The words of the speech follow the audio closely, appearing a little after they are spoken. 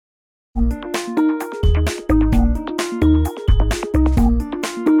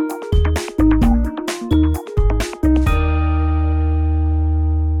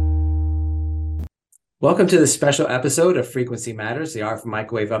Welcome to this special episode of Frequency Matters, the RF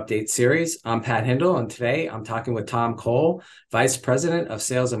Microwave Update Series. I'm Pat Hindle, and today I'm talking with Tom Cole, Vice President of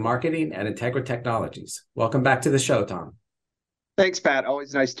Sales and Marketing at Integra Technologies. Welcome back to the show, Tom. Thanks, Pat.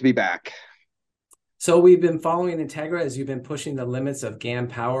 Always nice to be back. So we've been following Integra as you've been pushing the limits of GaN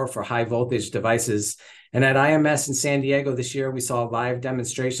power for high voltage devices. And at IMS in San Diego this year, we saw live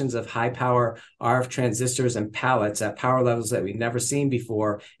demonstrations of high power RF transistors and pallets at power levels that we've never seen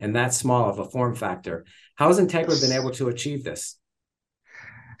before and that small of a form factor. How has Integra been able to achieve this?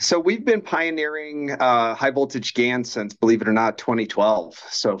 So we've been pioneering high voltage GaN since, believe it or not, 2012.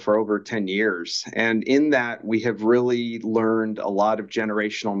 So for over 10 years. And in that, we have really learned a lot of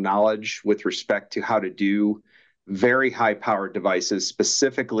generational knowledge with respect to how to do very high power devices,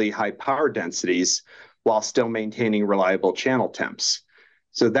 specifically high power densities, while still maintaining reliable channel temps.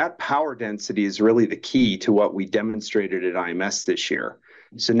 So that power density is really the key to what we demonstrated at IMS this year.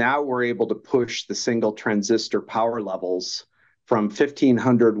 So now we're able to push the single transistor power levels from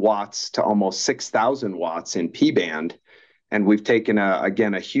 1,500 watts to almost 6,000 watts in P-band. And we've taken,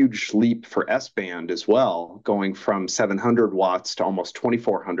 again, a huge leap for S-band as well, going from 700 watts to almost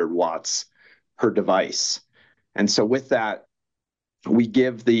 2,400 watts per device. And so with that, we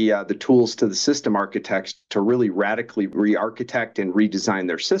give the tools to the system architects to really radically re-architect and redesign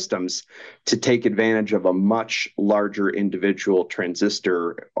their systems to take advantage of a much larger individual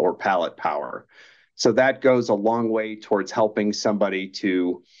transistor or pallet power. So that goes a long way towards helping somebody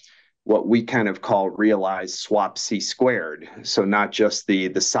to what we kind of call realize swap C squared. So not just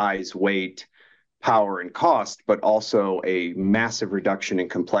the size, weight, power, and cost, but also a massive reduction in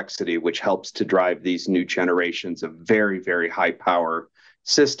complexity, which helps to drive these new generations of very, very high power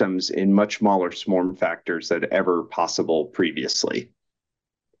systems in much smaller form factors than ever possible previously.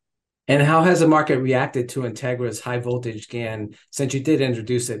 And how has the market reacted to Integra's high voltage GaN since you did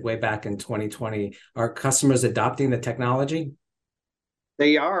introduce it way back in 2020? Are customers adopting the technology?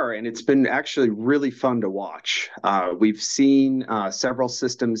 They are, and it's been actually really fun to watch. We've seen several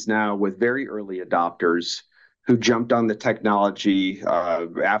systems now with very early adopters who jumped on the technology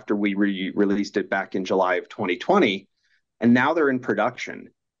after we released it back in July of 2020, and now they're in production.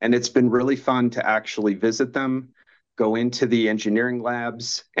 And it's been really fun to actually visit them, go into the engineering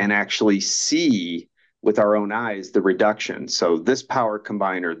labs, and actually see with our own eyes the reduction. So this power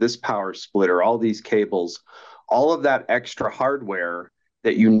combiner, this power splitter, all these cables, all of that extra hardware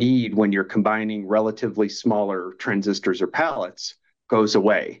that you need when you're combining relatively smaller transistors or pallets goes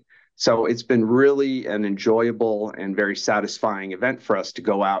away. So it's been really an enjoyable and very satisfying event for us to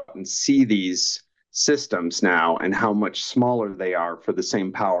go out and see these systems now and how much smaller they are for the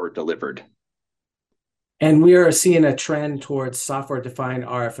same power delivered. And we are seeing a trend towards software-defined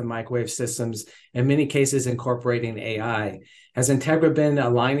RF and microwave systems, in many cases incorporating AI. Has Integra been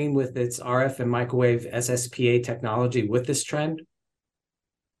aligning with its RF and microwave SSPA technology with this trend?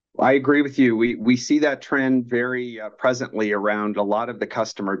 I agree with you. We see that trend very presently around a lot of the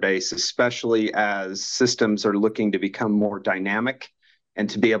customer base, especially as systems are looking to become more dynamic and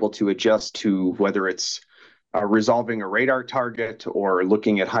to be able to adjust to whether it's resolving a radar target or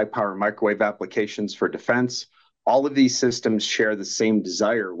looking at high power microwave applications for defense. All of these systems share the same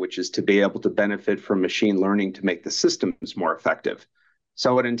desire, which is to be able to benefit from machine learning to make the systems more effective.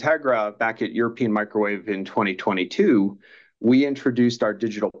 So at Integra, back at European Microwave in 2022, we introduced our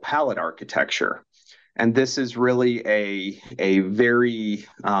digital palette architecture. And this is really a very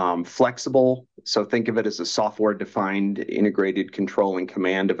flexible, so think of it as a software-defined integrated control and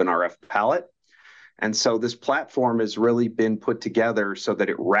command of an RF palette. And so this platform has really been put together so that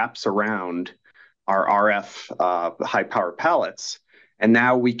it wraps around our RF high power palettes. And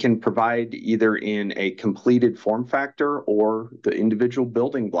now we can provide either in a completed form factor or the individual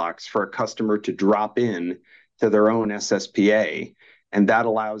building blocks for a customer to drop in to their own SSPA. And that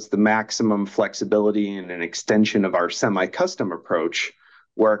allows the maximum flexibility and an extension of our semi-custom approach,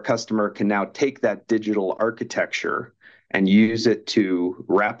 where a customer can now take that digital architecture and use it to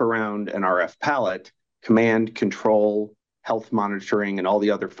wrap around an RF palette, command, control, health monitoring, and all the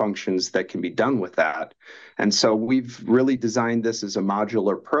other functions that can be done with that. And so we've really designed this as a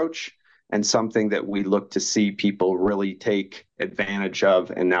modular approach and something that we look to see people really take advantage of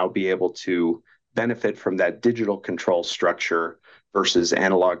and now be able to benefit from that digital control structure versus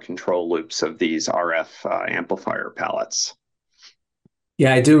analog control loops of these RF amplifier palettes.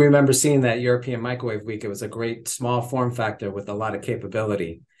 Yeah, I do remember seeing that European Microwave Week. It was a great small form factor with a lot of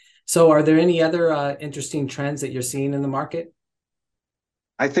capability. So are there any other interesting trends that you're seeing in the market?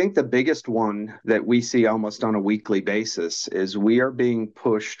 I think the biggest one that we see almost on a weekly basis is we are being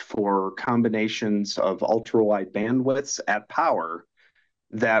pushed for combinations of ultra wide bandwidths at power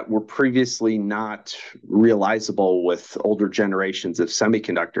that were previously not realizable with older generations of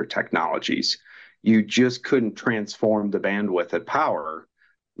semiconductor technologies. You just couldn't transform the bandwidth at power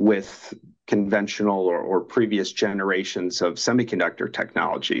with conventional or previous generations of semiconductor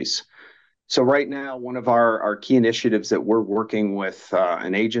technologies. So right now, one of our key initiatives that we're working with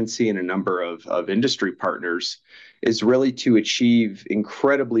an agency and a number of industry partners is really to achieve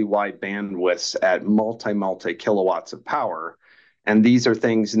incredibly wide bandwidths at multi kilowatts of power. And these are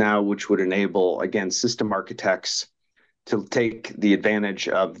things now which would enable, again, system architects to take the advantage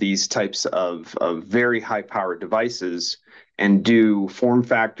of these types of very high power devices and do form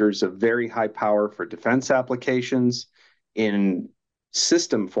factors of very high power for defense applications in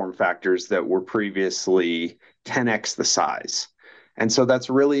system form factors that were previously 10x the size. And so that's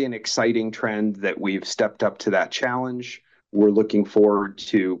really an exciting trend that we've stepped up to that challenge. We're looking forward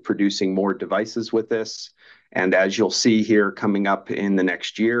to producing more devices with this. And as you'll see here coming up in the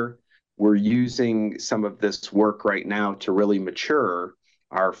next year, we're using some of this work right now to really mature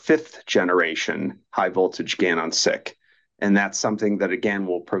our 5th generation high voltage GaN on SiC. And that's something that, again,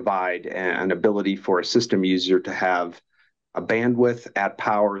 will provide an ability for a system user to have a bandwidth at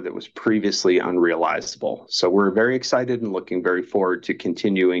power that was previously unrealizable. So we're very excited and looking very forward to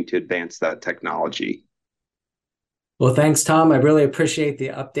continuing to advance that technology. Well, thanks, Tom. I really appreciate the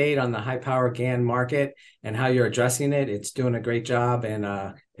update on the high power GaN market and how you're addressing it. It's doing a great job,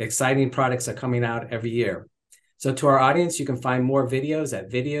 and exciting products are coming out every year. So to our audience, you can find more videos at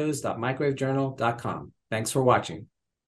videos.microwavejournal.com. Thanks for watching.